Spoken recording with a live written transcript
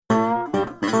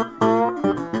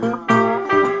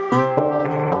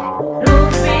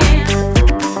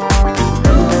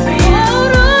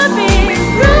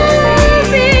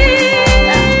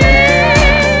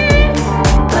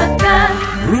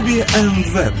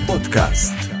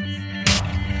Подкаст.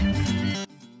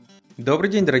 Добрый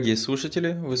день, дорогие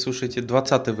слушатели! Вы слушаете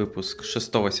 20-й выпуск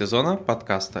 6-го сезона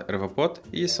подкаста РВПод,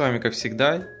 и с вами, как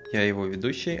всегда, я его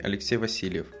ведущий Алексей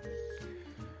Васильев.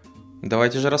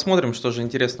 Давайте же рассмотрим, что же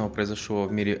интересного произошло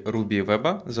в мире Ruby и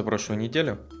веба за прошлую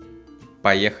неделю.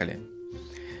 Поехали!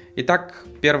 Итак,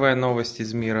 первая новость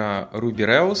из мира Ruby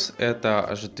Rails – это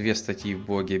аж две статьи в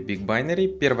блоге Big Binary.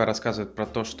 Первая рассказывает про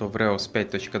то, что в Rails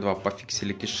 5.2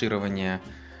 пофиксили кэширование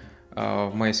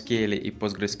в MySQL и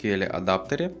PostgreSQL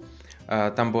адаптере.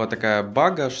 Там была такая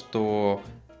бага, что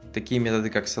такие методы,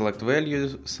 как select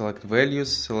values,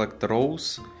 select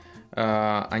rows,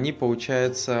 они,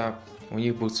 получается, у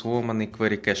них был сломанный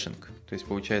query кэшинг. То есть,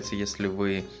 получается, если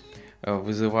вы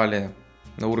вызывали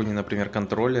на уровне, например,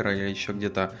 контроллера или еще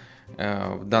где-то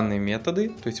данные методы,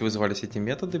 то есть вызывались эти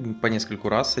методы по нескольку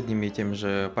раз с одними и теми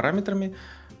же параметрами,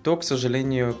 то, к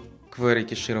сожалению, query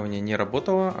кэширование не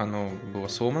работало, оно было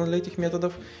сломано для этих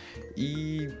методов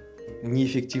и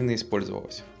неэффективно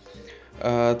использовалось.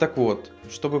 Так вот,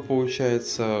 чтобы,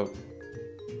 получается,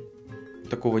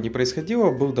 такого не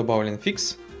происходило, был добавлен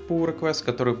фикс pull request,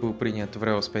 который был принят в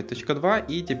Rails 5.2,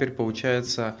 и теперь,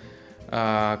 получается,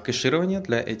 кэширование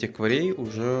для этих кварей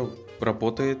уже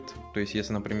работает. То есть,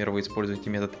 если, например, вы используете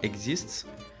метод exists,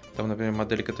 там, например,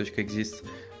 моделька.exists,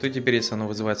 то теперь, если оно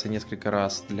вызывается несколько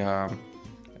раз для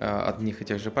одних и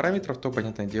тех же параметров, то,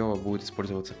 понятное дело, будет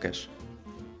использоваться кэш.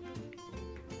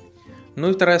 Ну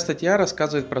и вторая статья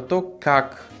рассказывает про то,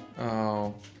 как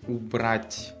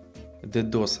убрать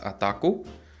DDoS-атаку,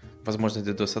 возможность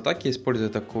DDoS-атаки, используя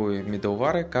такую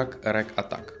middleware, как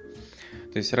RAG-атак.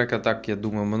 То есть RAG-атак, я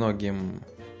думаю, многие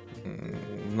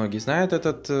знают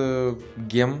этот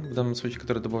гем, в данном случае,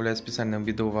 который добавляет специальные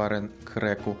middleware к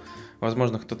RAG.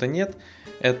 Возможно, кто-то нет.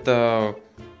 Это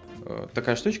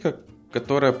такая штучка,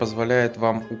 которая позволяет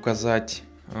вам указать,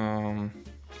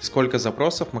 сколько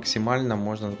запросов максимально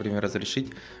можно, например,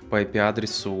 разрешить по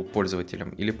IP-адресу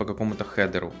пользователям или по какому-то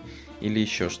хедеру или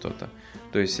еще что-то.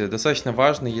 То есть достаточно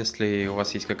важно, если у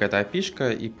вас есть какая-то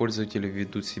API-шка и пользователи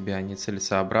ведут себя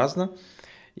нецелесообразно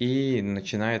и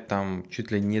начинает там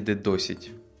чуть ли не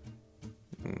дедосить,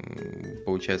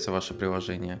 получается, ваше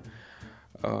приложение.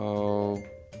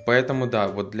 Поэтому, да,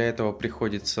 вот для этого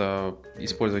приходится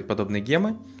использовать подобные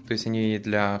гемы, то есть они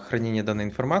для хранения данной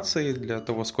информации, для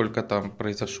того, сколько там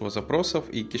произошло запросов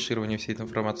и кэширования всей этой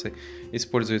информации,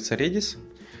 используется Redis,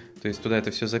 то есть туда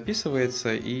это все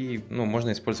записывается и,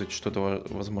 можно использовать что-то,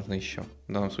 возможно, еще.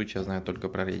 В данном случае я знаю только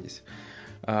про Redis.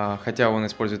 Хотя он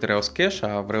использует Rails Cache,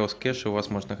 а в Rails Cache у вас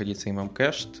может находиться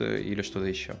Cached или что-то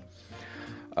еще.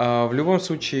 В любом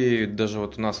случае, даже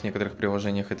вот у нас в некоторых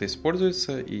приложениях это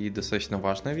используется, и достаточно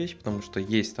важная вещь, потому что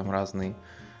есть там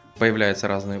появляются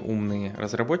разные умные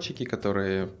разработчики,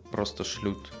 которые просто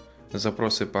шлют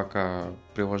запросы, пока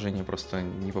приложение просто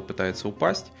не попытается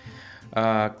упасть.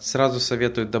 Сразу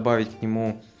советую добавить к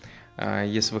нему,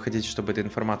 если вы хотите, чтобы эта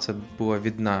информация была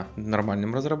видна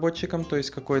нормальным разработчикам, то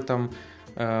есть какой там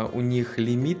у них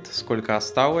лимит, сколько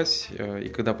осталось и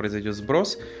когда произойдет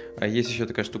сброс. Есть еще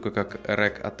такая штука, как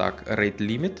RAG-атак Rate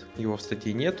Limit, его в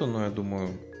статье нету, но я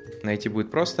думаю, найти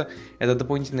будет просто. Это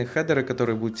дополнительные хедеры,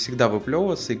 которые будут всегда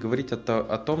выплевываться и говорить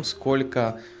о том,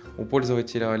 сколько у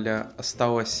пользователя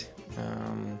осталось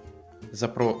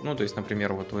то есть,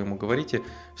 например, вот вы ему говорите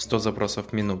 100 запросов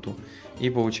в минуту, и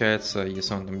получается,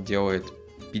 если он там делает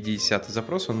 50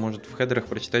 запрос, он может в хедерах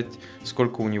прочитать,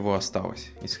 сколько у него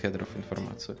осталось из хедеров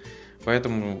информацию.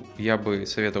 Поэтому я бы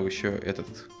советовал еще этот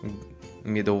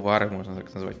middleware, можно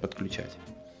так назвать, подключать.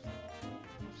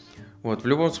 Вот, в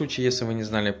любом случае, если вы не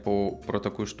знали про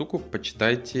такую штуку,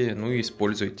 почитайте, и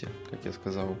используйте, как я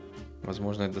сказал.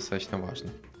 Возможно, это достаточно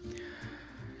важно.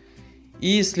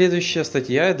 И следующая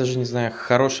статья, я даже не знаю,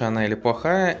 хорошая она или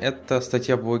плохая, это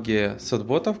статья в блоге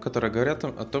Sotbotов, которые говорят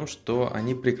о том, что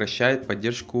они прекращают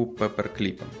поддержку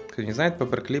Paperclip. Кто не знает,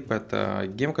 Paperclip — это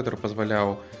гем, который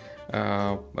позволял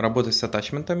работать с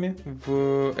атачментами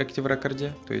в Active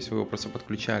Record, то есть вы его просто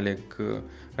подключали к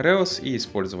Rails и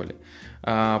использовали.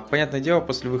 Понятное дело,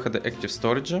 после выхода Active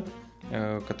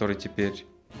Storage, который теперь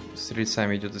с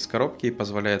рельсами идет из коробки и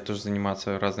позволяет тоже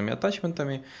заниматься разными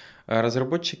атачментами,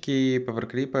 разработчики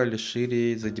Paperclip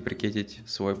решили задеприкетить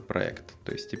свой проект.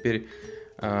 То есть теперь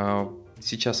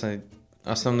сейчас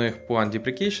основной их план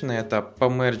деприкейшена — это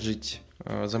замерджить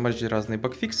разные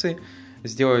багфиксы,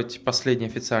 сделать последний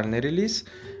официальный релиз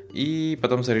и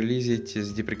потом зарелизить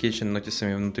с deprecation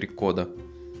нотисами внутри кода.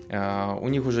 У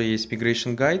них уже есть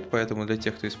Migration Guide, поэтому для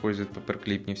тех, кто использует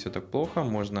Paperclip, не все так плохо.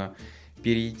 Можно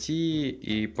перейти,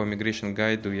 и по Migration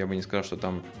Guide я бы не сказал, что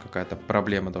там какая-то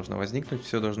проблема должна возникнуть,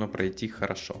 все должно пройти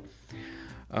хорошо.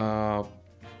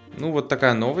 Ну, вот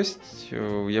такая новость.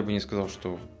 Я бы не сказал,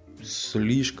 что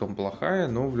слишком плохая,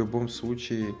 но в любом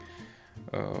случае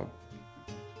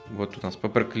вот у нас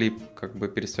Paperclip как бы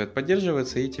перестает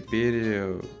поддерживаться, и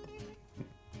теперь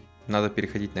надо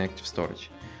переходить на Active Storage.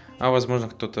 А возможно,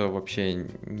 кто-то вообще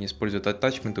не использует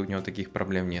аттачменты, у него таких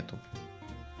проблем нету.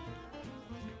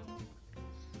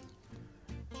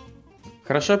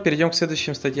 Хорошо, перейдем к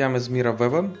следующим статьям из мира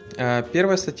веба.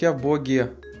 Первая статья в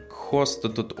блоге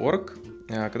host.org,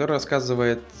 которая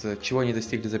рассказывает, чего они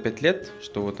достигли за 5 лет,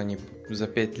 что вот они за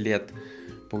 5 лет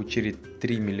получили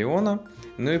 3 миллиона,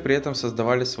 ну и при этом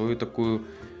создавали свою такую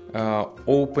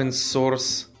open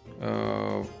source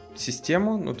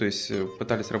систему, ну то есть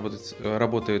пытались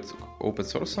работают open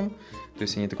source, то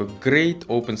есть они такой Great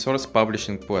Open Source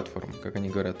Publishing Platform, как они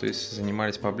говорят, то есть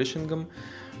занимались паблишингом.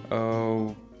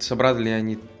 Собрали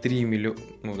они 3 миллиона,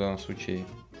 ну в данном случае,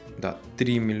 да,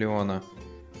 3 миллиона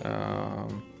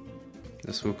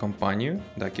за свою компанию,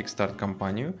 да, Kickstart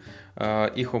компанию.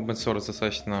 Их open source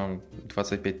достаточно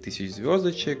 25 тысяч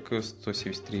звездочек,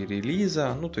 173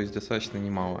 релиза, ну то есть достаточно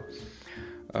немало.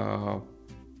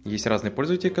 Есть разные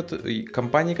пользователи,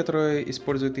 компании, которые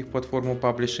используют их платформу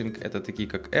паблишинг. Это такие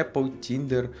как Apple,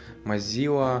 Tinder,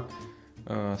 Mozilla,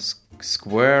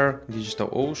 Square,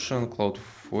 DigitalOcean,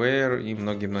 Cloudflare и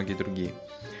многие-многие другие.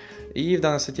 И в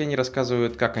данной статье они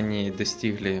рассказывают, как они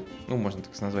достигли, ну, можно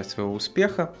так назвать, своего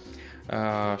успеха,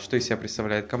 что из себя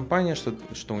представляет компания,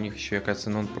 что у них еще, оказывается,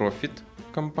 non-profit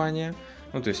компания.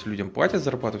 Ну, то есть людям платят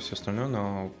зарплату, все остальное,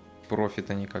 но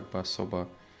профит они как бы особо...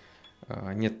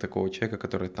 Нет такого человека,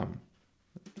 который там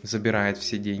забирает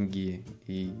все деньги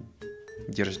и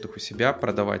держит их у себя,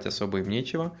 продавать особо им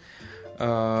нечего.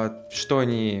 Что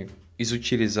они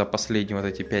изучили за последние вот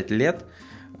эти 5 лет.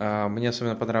 Мне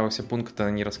особенно понравился пункт,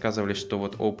 они рассказывали, что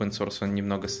вот open source, он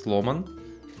немного сломан.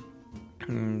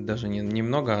 Даже не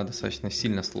немного, а достаточно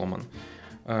сильно сломан.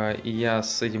 И я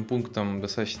с этим пунктом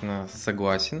достаточно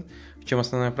согласен. В чем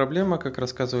основная проблема, как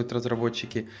рассказывают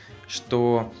разработчики,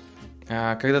 что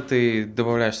когда ты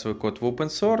добавляешь свой код в open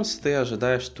source, ты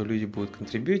ожидаешь, что люди будут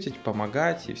контрибьютить,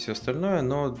 помогать и все остальное,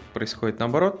 но происходит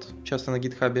наоборот, часто на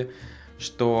GitHub,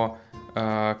 что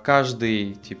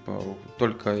каждый типа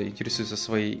только интересуется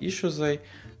своей ишузой,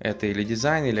 это или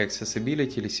дизайн, или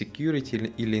accessibility, или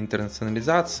security, или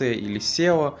интернационализация, или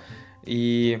SEO,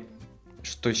 и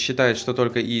что считает, что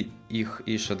только их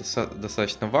иша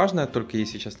достаточно важная, только ей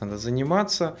сейчас надо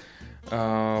заниматься,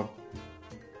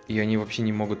 и они вообще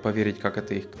не могут поверить, как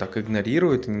это их так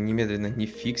игнорируют, немедленно не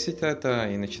фиксить это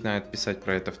и начинают писать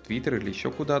про это в Твиттер или еще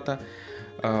куда-то.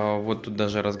 Вот тут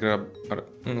даже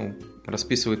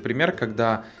расписывают пример,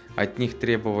 когда от них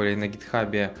требовали на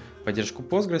GitHub поддержку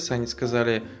Postgres, они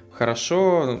сказали: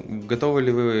 хорошо, готовы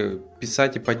ли вы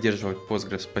писать и поддерживать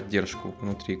Postgres поддержку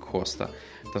внутри хоста?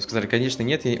 Там сказали: конечно,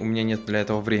 нет, у меня нет для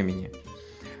этого времени.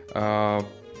 Ну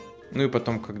и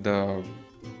потом, когда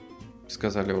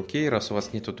сказали: окей, раз у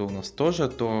вас нету, то у нас тоже,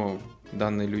 то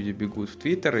данные люди бегут в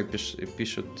Твиттер и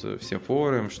пишут всем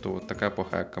форумам, что вот такая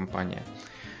плохая компания.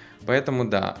 Поэтому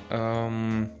да,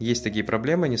 есть такие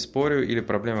проблемы, не спорю, или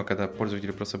проблема, когда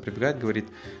пользователь просто прибегает, говорит: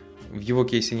 в его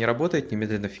кейсе не работает,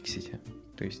 немедленно фиксите.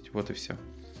 То есть вот и все.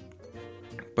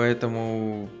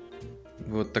 Поэтому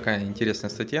вот такая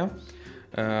интересная статья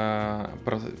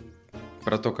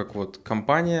про то, как вот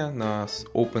компания на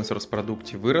open source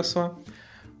продукте выросла,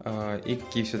 и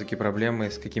какие все-таки проблемы,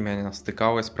 с какими она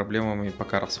стыкалась, с проблемами,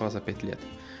 пока росла за 5 лет.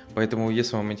 Поэтому,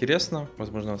 если вам интересно,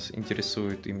 возможно, вас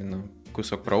интересует именно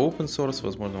кусок про open source,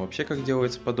 возможно, вообще как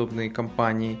делаются подобные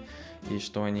компании, и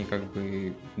что они как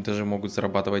бы даже могут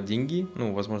зарабатывать деньги,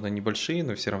 ну, возможно, небольшие,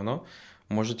 но все равно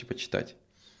можете почитать.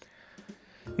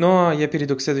 Ну, а я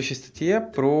перейду к следующей статье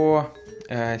про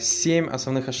 7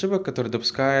 основных ошибок, которые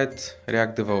допускают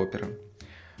React-девелоперы.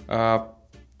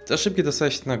 Ошибки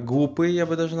достаточно глупые, я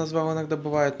бы даже назвал, иногда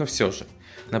бывают, но все же.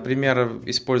 Например,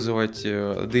 использовать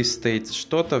this state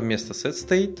что-то вместо set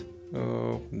state.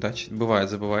 Да, бывает,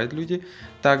 забывают люди.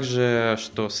 Также,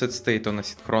 что set state он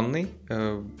асинхронный.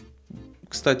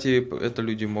 Кстати, это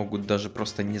люди могут даже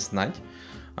просто не знать,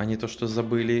 а не то, что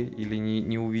забыли или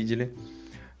не увидели,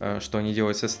 что они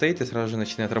делают set state, и сразу же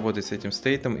начинают работать с этим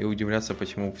стейтом и удивляться,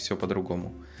 почему все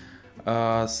по-другому.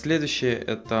 Следующее —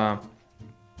 это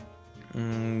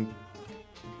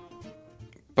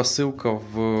посылка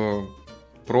в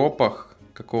пропах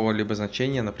какого-либо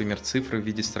значения, например, цифры в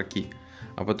виде строки,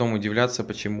 а потом удивляться,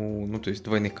 почему, ну, то есть в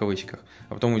двойных кавычках,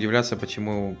 а потом удивляться,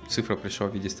 почему цифра пришла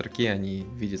в виде строки, а не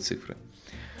в виде цифры.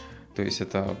 То есть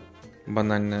это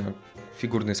банально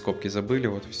фигурные скобки забыли,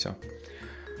 вот и все.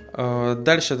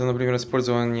 Дальше это, например,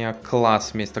 использование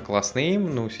класс вместо class name.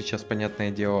 Ну, сейчас,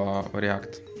 понятное дело,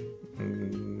 React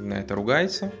на это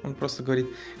ругается, он просто говорит.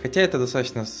 Хотя это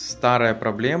достаточно старая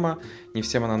проблема, не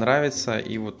всем она нравится,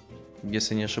 и вот,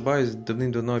 если не ошибаюсь,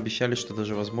 давным-давно обещали, что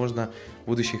даже, возможно, в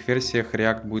будущих версиях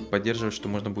React будет поддерживать, что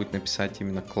можно будет написать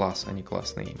именно класс, а не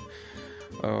классный им.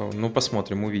 Ну,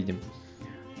 посмотрим, увидим.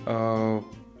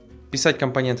 Писать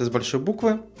компоненты с большой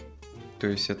буквы, то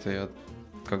есть это я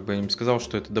как бы им сказал,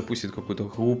 что это допустит какую-то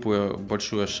глупую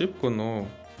большую ошибку, но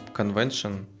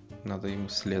convention надо ему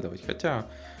следовать. Хотя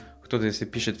кто-то, если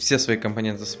пишет все свои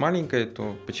компоненты с маленькой,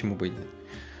 то почему бы и нет.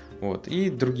 Вот. И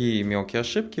другие мелкие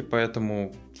ошибки,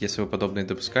 поэтому, если вы подобные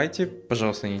допускаете,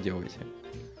 пожалуйста, не делайте.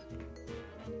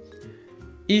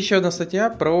 И еще одна статья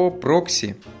про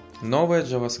прокси. Новая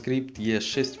JavaScript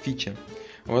ES6 фича.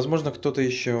 Возможно, кто-то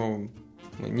еще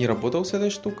не работал с этой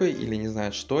штукой или не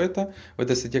знает, что это. В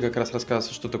этой статье как раз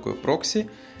рассказывается, что такое прокси.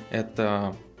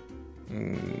 Это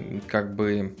как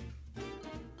бы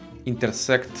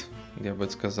intersect, я бы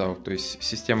сказал, то есть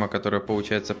система, которая,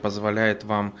 получается, позволяет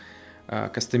вам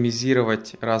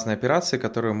кастомизировать разные операции,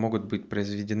 которые могут быть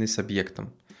произведены с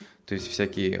объектом. То есть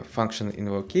всякие function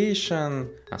invocation,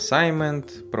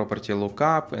 assignment, property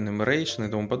lookup, enumeration и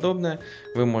тому подобное.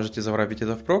 Вы можете заврабить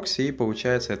это в прокси и,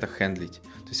 получается, это хендлить,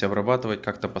 то есть обрабатывать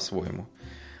как-то по-своему.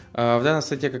 В данной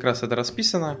статье как раз это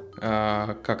расписано,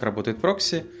 как работает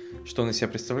прокси, что он из себя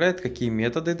представляет, какие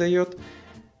методы дает.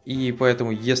 И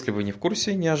поэтому, если вы не в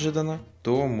курсе неожиданно,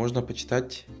 то можно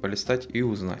почитать, полистать и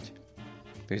узнать.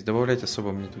 То есть добавлять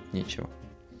особо мне тут нечего.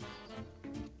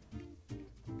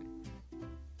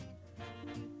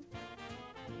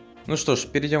 Ну что ж,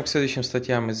 перейдем к следующим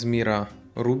статьям из мира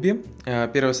Ruby.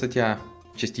 Первая статья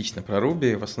частично про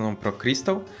Ruby, в основном про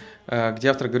Crystal, где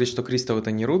автор говорит, что Crystal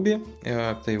это не Ruby,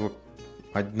 это его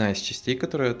одна из частей,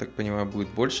 которая, я так понимаю, будет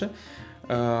больше,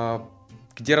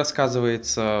 где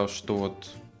рассказывается, что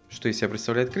из себя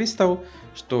представляет Crystal,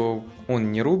 что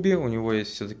он не Ruby, у него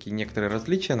есть все-таки некоторые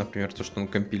различия, например, то, что он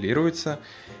компилируется,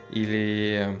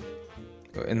 или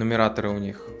энумераторы у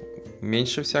них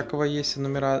меньше всякого есть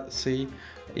энумераций,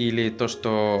 или то,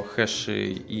 что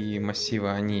хэши и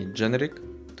массивы, они generic,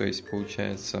 то есть,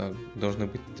 получается, должны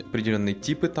быть определенные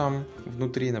типы там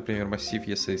внутри, например, массив,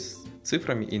 если с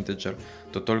цифрами integer,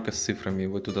 то только с цифрами,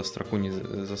 вы туда строку не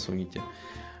засунете.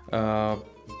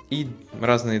 И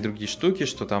разные другие штуки,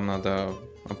 что там надо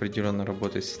определенно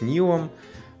работать с nil,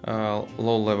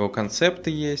 low-level концепты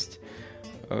есть,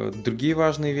 другие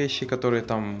важные вещи, которые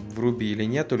там в Ruby или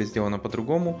нет, или сделано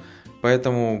по-другому.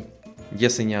 Поэтому,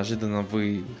 если неожиданно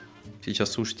вы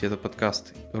сейчас слушаете этот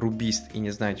подкаст рубист и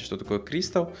не знаете, что такое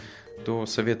Crystal, то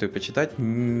советую почитать.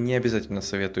 Не обязательно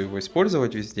советую его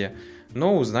использовать везде,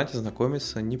 но узнать и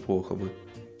знакомиться неплохо бы.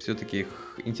 Все-таки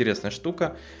интересная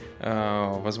штука.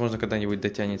 Возможно, когда-нибудь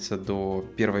дотянется до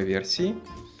первой версии.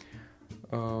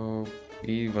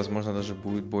 И, возможно, даже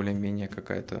будет более-менее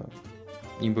какая-то...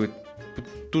 Им будет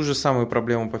ту же самую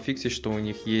проблему пофиксить, что у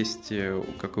них есть,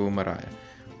 как и у Mariah.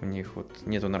 У них вот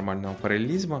нету нормального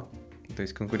параллелизма. То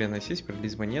есть конкурентная сеть,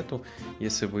 параллелизма нету.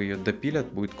 Если вы ее допилят,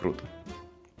 будет круто.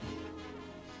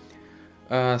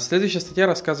 Следующая статья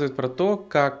рассказывает про то,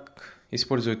 как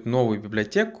используют новую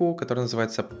библиотеку, которая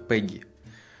называется Peggy.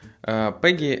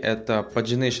 Peggy — это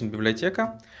pagination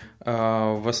библиотека.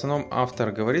 В основном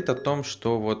автор говорит о том,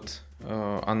 что вот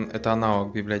это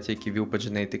аналог библиотеки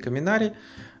ViewPaginate и Kaminari,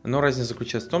 но разница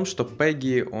заключается в том, что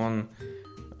Peggy, он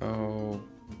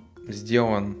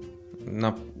сделан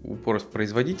на упор в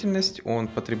производительность, он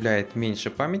потребляет меньше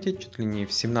памяти, чуть ли не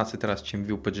в 17 раз, чем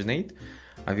ViewPaginate,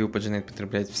 а ViewPaginate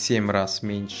потребляет в 7 раз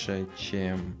меньше,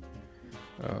 чем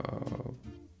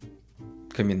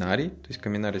Kaminari, то есть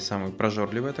Kaminari самый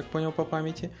прожорливый, я так понял, по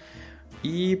памяти,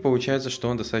 и получается, что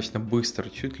он достаточно быстр,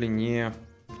 чуть ли не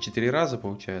в 4 раза,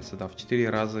 получается, да, в 4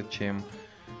 раза, чем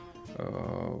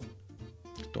кто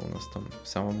у нас там в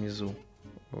самом низу,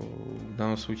 в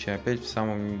данном случае опять в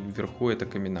самом верху это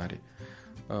Kaminari,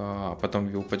 а потом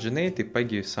ViewPaginate и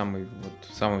Peggy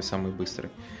самый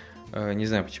быстрый. Не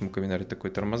знаю, почему Kaminari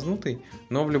такой тормознутый,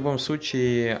 но в любом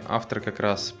случае автор как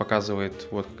раз показывает,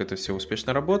 вот как это все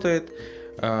успешно работает,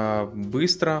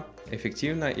 быстро,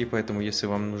 эффективно, и поэтому, если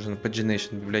вам нужен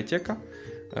pagination библиотека,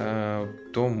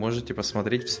 то можете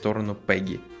посмотреть в сторону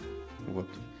Peggy. Вот.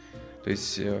 То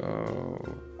есть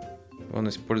он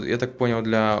использует, я так понял,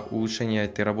 для улучшения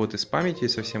этой работы с памятью и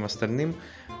со всем остальным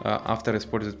автор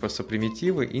использует просто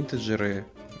примитивы, интеджеры,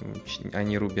 а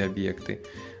не Ruby объекты.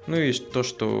 Ну и то,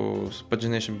 что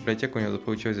pagination библиотека у него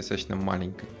получилась достаточно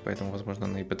маленькой, поэтому, возможно,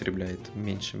 она и потребляет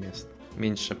меньше мест,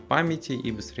 меньше памяти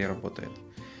и быстрее работает.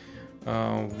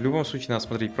 В любом случае, надо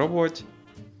смотреть, пробовать.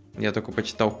 Я только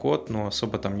почитал код, но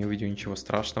особо там не увидел ничего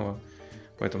страшного,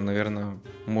 поэтому, наверное,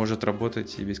 может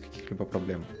работать и без каких-либо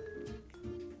проблем.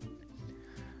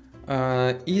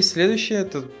 И следующее,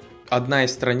 это одна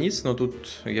из страниц, но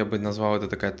тут я бы назвал это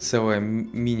такая целая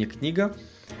мини-книга,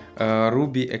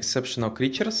 Ruby Exceptional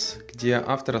Creatures, где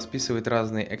автор расписывает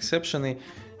разные эксепшены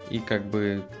и как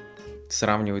бы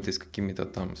сравнивает их с какими-то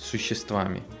там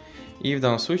существами. И в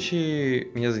данном случае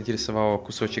меня заинтересовал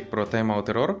кусочек про Timeout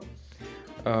Error.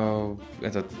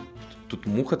 Тут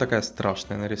муха такая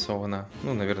страшная нарисована.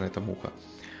 Ну, наверное, это муха.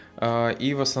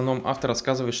 И в основном автор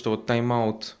рассказывает, что вот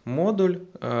Timeout модуль,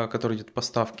 который идет в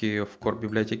поставке в core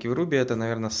библиотеки в Ruby, это,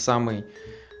 наверное, самый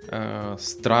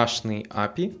страшный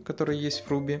API, который есть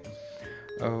в Ruby.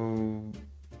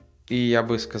 И я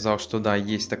бы сказал, что да,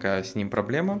 есть такая с ним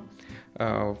проблема.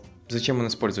 Зачем он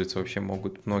используется вообще,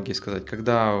 могут многие сказать.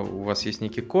 Когда у вас есть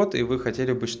некий код, и вы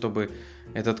хотели бы, чтобы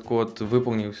этот код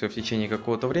выполнился в течение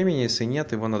какого-то времени, если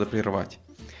нет, его надо прервать.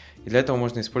 И для этого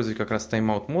можно использовать как раз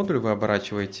Timeout модуль, вы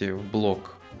оборачиваете в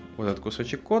блок вот этот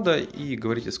кусочек кода и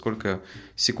говорите, сколько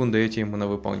секунд даете ему на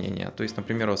выполнение. То есть,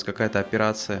 например, у вас какая-то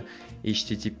операция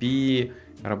HTTP,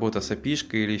 работа с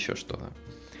API-шкой или еще что-то.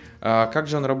 Как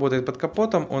же он работает под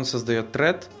капотом? Он создает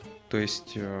thread, то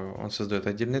есть он создает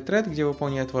отдельный thread, где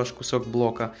выполняет ваш кусок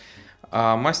блока,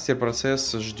 а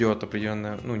мастер-процесс ждет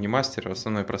определенно, ну не мастер, а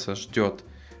основной процесс ждет,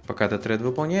 пока этот thread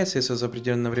выполняется. Если за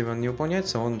определенное время он не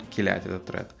выполняется, он килляет этот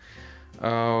thread.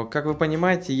 Как вы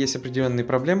понимаете, есть определенные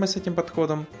проблемы с этим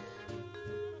подходом,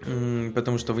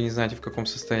 потому что вы не знаете, в каком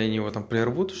состоянии его там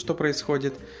прервут, что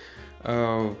происходит.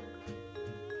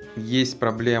 Есть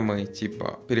проблемы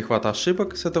типа перехвата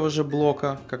ошибок с этого же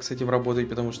блока, как с этим работать,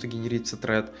 потому что генерится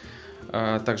thread.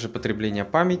 Также потребление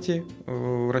памяти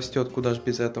растет, куда же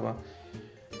без этого.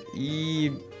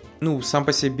 И сам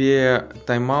по себе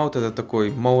тайм-аут — это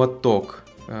такой молоток,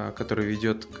 который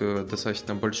ведет к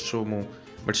достаточно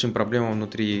большим проблемам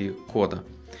внутри кода.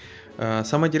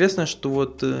 Самое интересное, что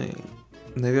вот,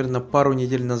 наверное, пару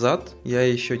недель назад я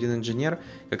и еще один инженер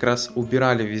как раз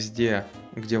убирали везде,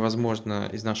 где возможно,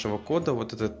 из нашего кода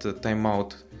вот этот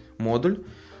тайм-аут модуль.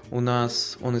 У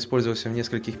нас он использовался в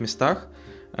нескольких местах.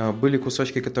 Были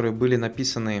кусочки, которые были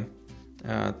написаны,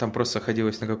 там просто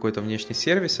находилось на какой-то внешний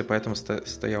сервис, и поэтому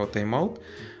стоял тайм-аут.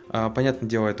 Понятное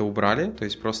дело, это убрали, то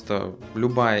есть просто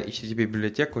любая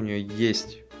HTTP-библиотека, у нее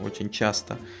есть очень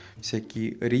часто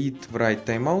всякие read, write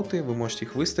тайм-ауты, вы можете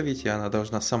их выставить, и она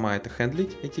должна сама это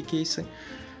хендлить, эти кейсы.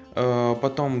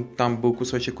 Потом там был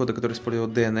кусочек кода, который использовал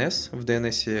DNS. В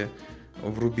DNS,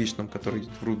 в рубишном, который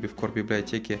идет в Ruby, в core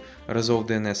библиотеке, resolve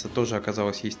DNS тоже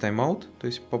оказалось есть тайм-аут, то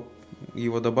есть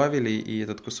его добавили, и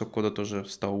этот кусок кода тоже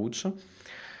стал лучше.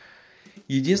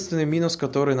 Единственный минус,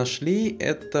 который нашли,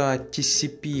 это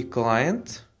TCP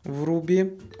клиент в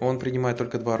Ruby. Он принимает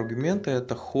только два аргумента,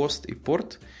 это host и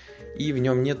port, и в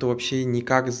нем нету вообще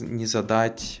никак не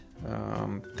задать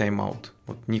тайм-аут.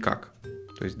 Вот никак.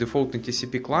 То есть дефолтный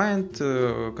TCP клиент,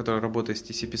 который работает с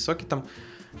TCP сокетом,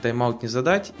 тайм-аут не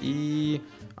задать,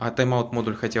 а тайм-аут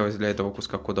модуль хотелось для этого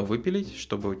куска кода выпилить,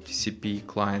 чтобы TCP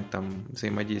клиент там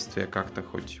взаимодействие как-то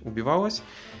хоть убивалось.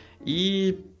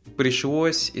 И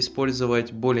пришлось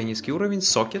использовать более низкий уровень,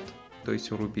 сокет, то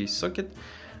есть у Ruby есть сокет,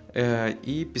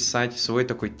 и писать свой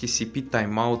такой TCP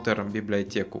таймаутер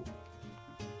библиотеку.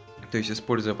 То есть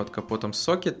используя под капотом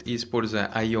сокет и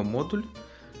используя IO модуль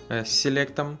с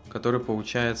селектом, который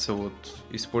получается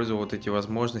используя вот эти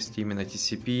возможности именно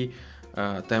TCP,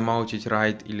 таймаутить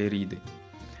write или read.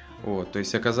 То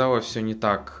есть оказалось все не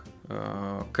так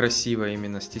красиво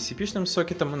именно с TCP-шным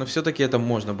сокетом, но все-таки это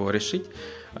можно было решить.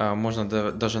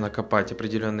 Можно даже накопать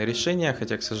определенные решения,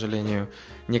 хотя, к сожалению,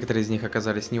 некоторые из них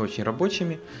оказались не очень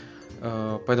рабочими,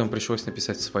 поэтому пришлось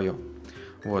написать свое.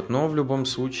 Но в любом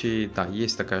случае, да,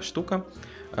 есть такая штука.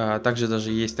 Также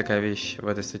даже есть такая вещь, в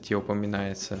этой статье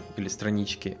упоминается, или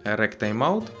страничке, Rec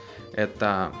Timeout.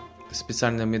 Это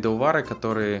специальные middleware,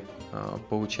 которые,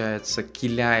 получается,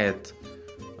 килляет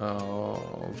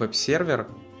веб-сервер,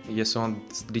 если он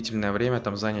длительное время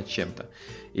там занят чем-то.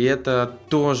 И это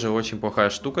тоже очень плохая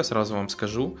штука, сразу вам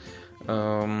скажу.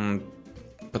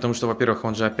 Потому что, во-первых,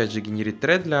 он же опять же генерит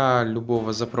thread для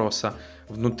любого запроса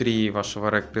внутри вашего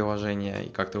рек-приложения и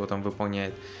как-то его там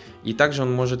выполняет. И также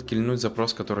он может кильнуть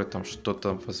запрос, который там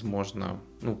что-то, возможно,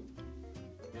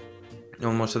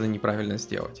 он может это неправильно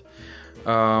сделать.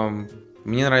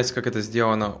 Мне нравится, как это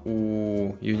сделано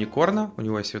у Unicorn. У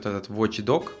него есть вот этот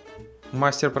Watchdog,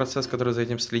 мастер-процесс, который за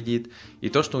этим следит. И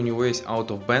то, что у него есть out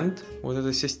of band, вот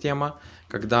эта система,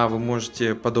 когда вы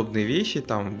можете подобные вещи,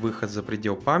 там выход за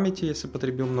предел памяти, если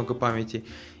потребил много памяти,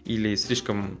 или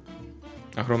слишком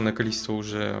огромное количество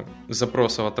уже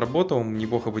запросов отработал,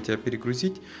 неплохо бы тебя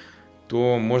перегрузить,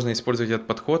 то можно использовать этот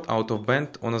подход out of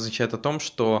band. Он означает о том,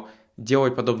 что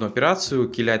делать подобную операцию,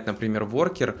 киллять, например,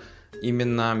 воркер,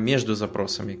 именно между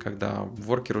запросами, когда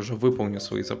воркер уже выполнил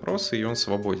свои запросы и он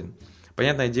свободен.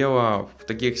 Понятное дело, в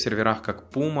таких серверах,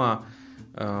 как Puma,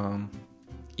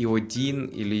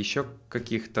 IO1 или еще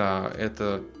каких-то,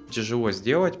 это тяжело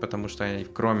сделать, потому что они,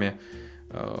 кроме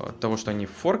того, что они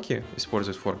в форке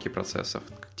используют форки процессов,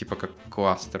 типа как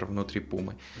кластер внутри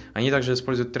Puma, они также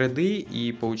используют треды,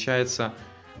 и получается,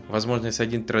 возможно, если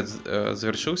один тред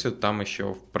завершился, то там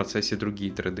еще в процессе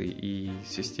другие треды, и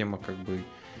система как бы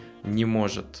не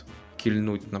может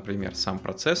кильнуть, например, сам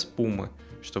процесс Puma,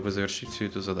 чтобы завершить всю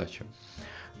эту задачу.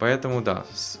 Поэтому, да,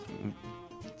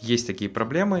 есть такие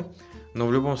проблемы, но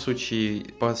в любом случае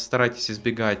постарайтесь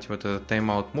избегать вот этот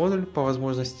timeout модуль по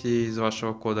возможности из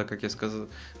вашего кода, как я сказал.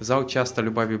 Часто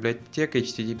любая библиотека,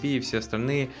 HTTP и все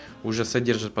остальные уже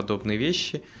содержат подобные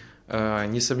вещи.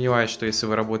 Не сомневаюсь, что если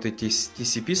вы работаете с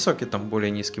TCP-сокетом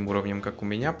более низким уровнем, как у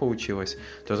меня получилось,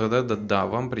 то тогда да,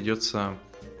 вам придется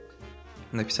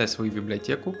написать свою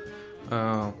библиотеку.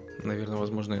 Наверное,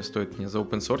 возможно, ее стоит не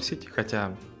заопенсорсить,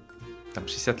 хотя там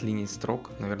 60 линий строк,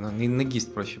 наверное, на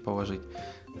гист проще положить.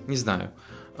 Не знаю.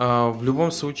 В любом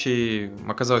случае,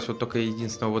 оказалось, вот только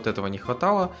единственного вот этого не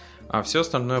хватало, а все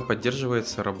остальное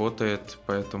поддерживается, работает,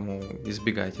 поэтому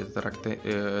избегайте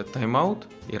этот тайм-аут,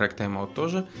 и rack тайм-аут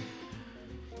тоже,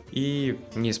 и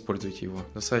не используйте его.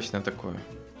 Достаточно такое,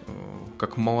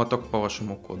 как молоток по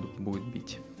вашему коду будет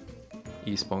бить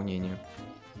и исполнению.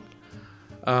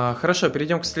 Хорошо,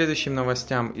 перейдем к следующим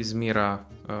новостям из мира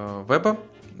веба.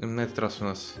 На этот раз у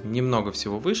нас немного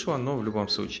всего вышло, но в любом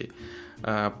случае.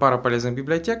 Пара полезных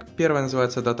библиотек. Первая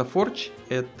называется DataForge.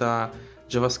 Это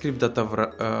JavaScript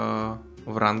Data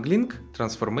Wrangling,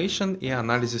 Transformation и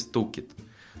Analysis Toolkit.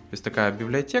 То есть такая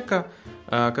библиотека,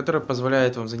 которая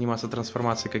позволяет вам заниматься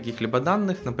трансформацией каких-либо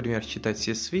данных, например, считать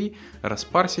CSV,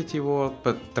 распарсить его,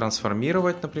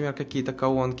 трансформировать, например, какие-то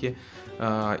колонки,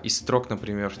 из строк,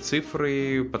 например,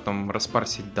 цифры, потом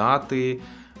распарсить даты,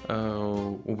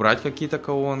 убрать какие-то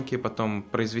колонки, потом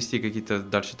произвести какие-то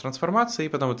дальше трансформации и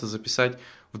потом это записать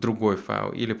в другой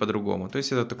файл или по-другому. То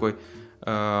есть это такой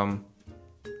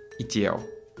ETL.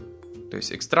 То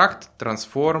есть extract,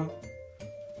 transform,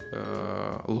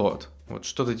 load. Вот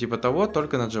что-то типа того,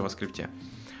 только на JavaScript.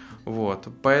 Вот.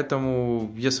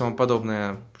 Поэтому, если вам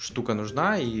подобная штука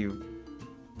нужна, и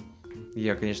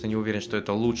я, конечно, не уверен, что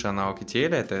это лучший аналог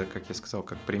ETL, это, как я сказал,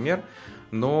 как пример,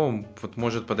 но вот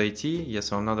может подойти,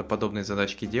 если вам надо подобные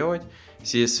задачки делать.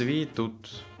 CSV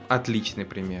тут отличный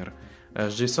пример.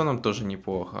 С JSON тоже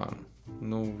неплохо.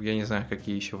 Ну, я не знаю,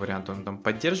 какие еще варианты он там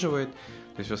поддерживает.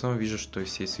 То есть в основном вижу, что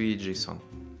CSV и JSON.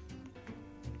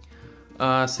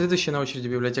 Следующая на очереди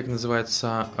библиотека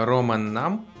называется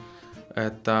RomanNum.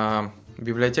 Это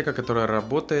библиотека, которая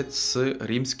работает с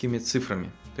римскими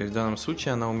цифрами. То есть в данном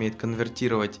случае она умеет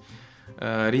конвертировать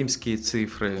римские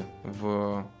цифры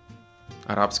в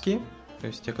арабские, то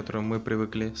есть те, которые мы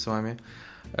привыкли с вами,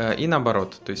 и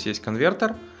наоборот. То есть есть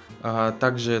конвертер.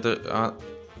 Также это,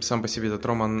 сам по себе этот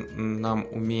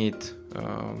RomanNum умеет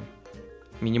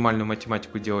минимальную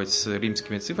математику делать с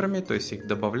римскими цифрами, то есть их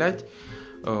добавлять,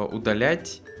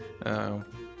 удалять,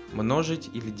 множить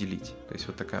или делить. То есть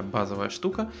вот такая базовая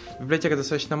штука. Библиотека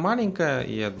достаточно маленькая,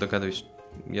 и я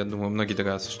думаю, многие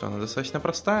догадываются, что она достаточно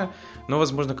простая, но,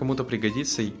 возможно, кому-то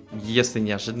пригодится, если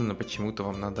неожиданно почему-то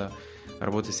вам надо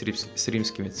работать с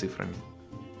римскими цифрами,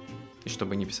 и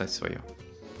чтобы не писать свое.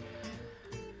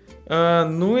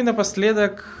 Ну и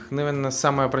напоследок, наверное,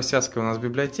 самая простецкая у нас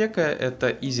библиотека — это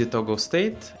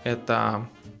EasyToggleState. Это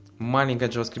маленькая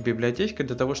JavaScript библиотечка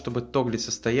для того, чтобы тоглить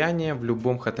состояние в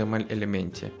любом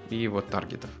HTML-элементе и его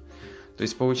таргетов. То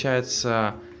есть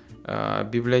получается,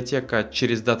 библиотека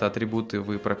через дата-атрибуты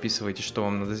вы прописываете, что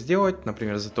вам надо сделать,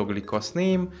 например, затоглить class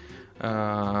name,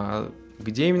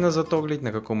 где именно затоглить,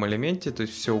 на каком элементе, то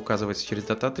есть все указывается через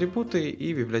дата-атрибуты,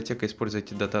 и библиотека использует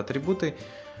эти дата-атрибуты,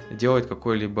 делает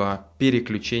какое-либо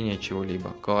переключение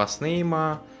чего-либо, class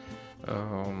name,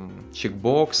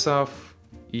 чекбоксов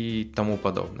и тому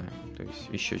подобное. То есть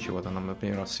еще чего-то нам,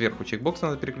 например, сверху чекбокс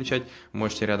надо переключать,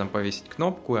 можете рядом повесить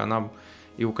кнопку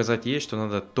и указать ей, что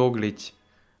надо тоглить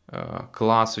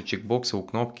классу чекбокса у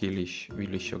кнопки или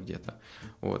еще где-то.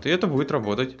 Вот. И это будет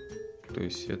работать. То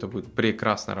есть это будет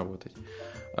прекрасно работать.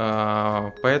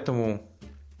 Поэтому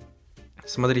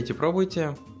смотрите,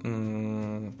 пробуйте.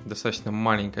 Достаточно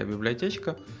маленькая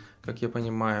библиотечка, как я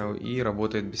понимаю, и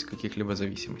работает без каких-либо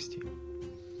зависимостей.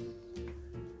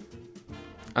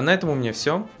 А на этом у меня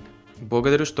все.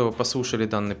 Благодарю, что послушали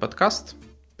данный подкаст.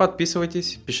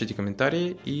 Подписывайтесь, пишите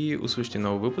комментарии и услышите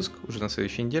новый выпуск уже на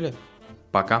следующей неделе.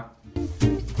 Пока!